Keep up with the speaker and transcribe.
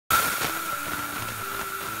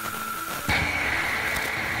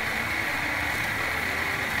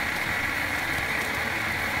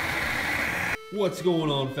What's going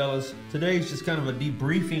on, fellas? Today's just kind of a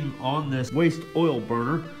debriefing on this waste oil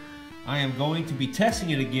burner. I am going to be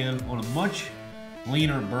testing it again on a much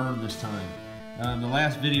leaner burn this time. The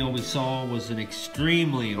last video we saw was an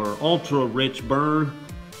extremely or ultra rich burn,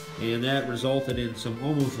 and that resulted in some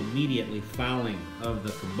almost immediately fouling of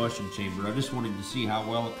the combustion chamber. I just wanted to see how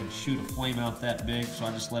well it could shoot a flame out that big, so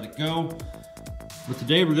I just let it go. But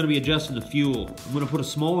today we're going to be adjusting the fuel. I'm going to put a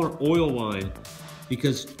smaller oil line,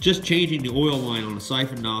 because just changing the oil line on a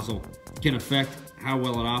siphon nozzle can affect how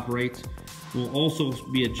well it operates. We'll also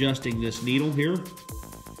be adjusting this needle here,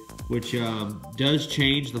 which does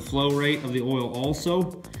change the flow rate of the oil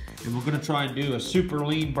also. And we're gonna try and do a super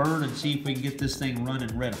lean burn and see if we can get this thing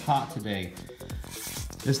running red hot today.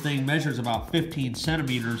 This thing measures about 15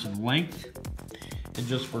 centimeters in length. And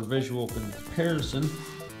just for visual comparison,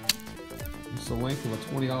 it's the length of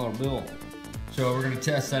a $20 bill. So we're going to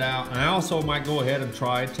test that out. And I also might go ahead and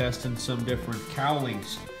try testing some different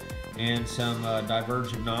cowlings and some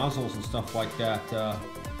divergent nozzles and stuff like that.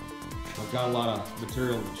 I've got a lot of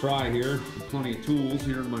material to try here. Plenty of tools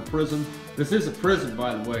here in my prison. This is a prison,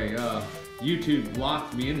 by the way. YouTube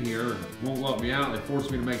locked me in here and won't let me out. They forced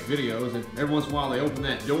me to make videos. And every once in a while they open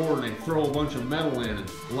that door and they throw a bunch of metal in and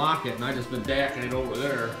lock it. And I just been dacking it over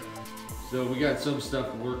there. So we got some stuff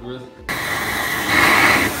to work with.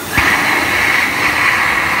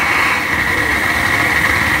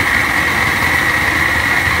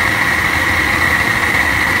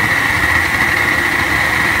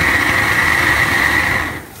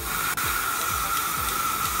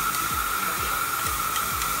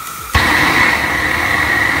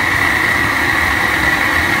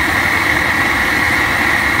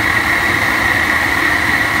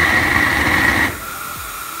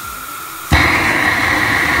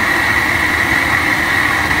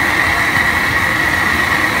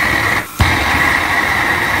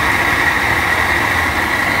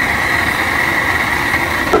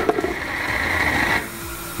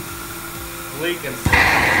 Leaking.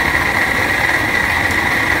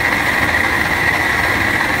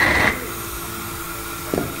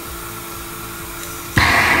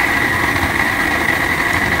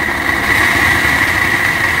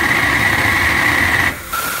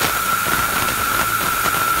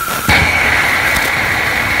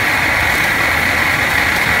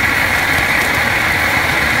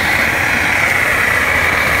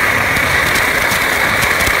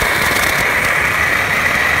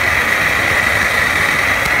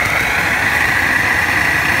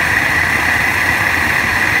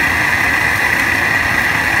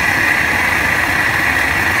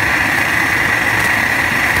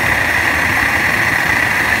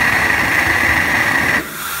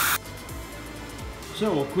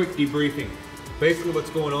 So, a quick debriefing. Basically what's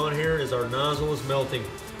going on here is our nozzle is melting.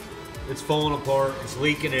 It's falling apart, it's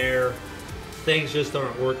leaking air. Things just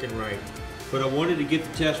aren't working right. But I wanted to get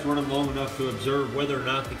the test running long enough to observe whether or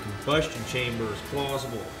not the combustion chamber is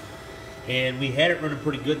plausible. And we had it running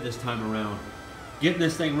pretty good this time around. Getting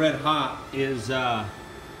this thing red hot is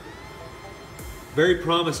very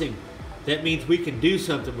promising. That means we can do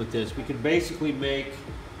something with this. We can basically make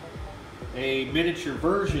a miniature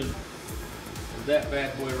version that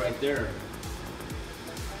bad boy right there,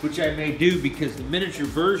 which I may do because the miniature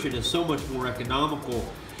version is so much more economical.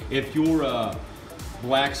 If you're a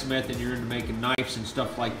blacksmith and you're into making knives and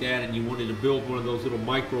stuff like that, and you wanted to build one of those little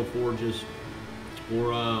micro forges,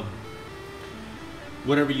 or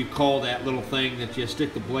whatever you call that little thing that you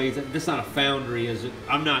stick the blades, that's not a foundry, is it?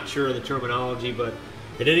 I'm not sure of the terminology, but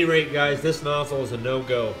at any rate, guys, this nozzle is a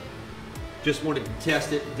no-go. Just wanted to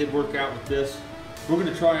test it. It did work out with this. We're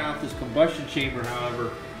going to try out this combustion chamber,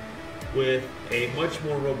 however, with a much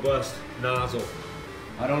more robust nozzle.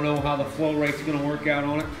 I don't know how the flow rate's going to work out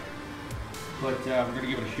on it, but we're going to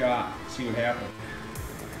give it a shot, see what happens.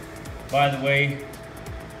 By the way,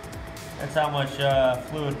 that's how much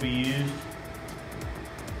fluid we used.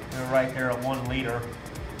 They're right there at 1 liter.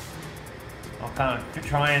 I'll kind of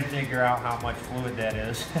try and figure out how much fluid that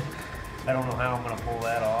is. I don't know how I'm going to pull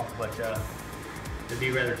that off, but it'd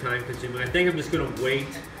be rather time consuming. I think I'm just going to wait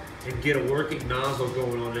and get a working nozzle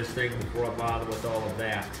going on this thing before I bother with all of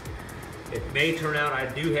that. It may turn out I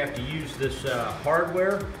do have to use this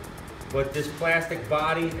hardware, but this plastic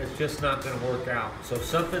body is just not going to work out. So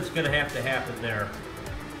something's going to happen there.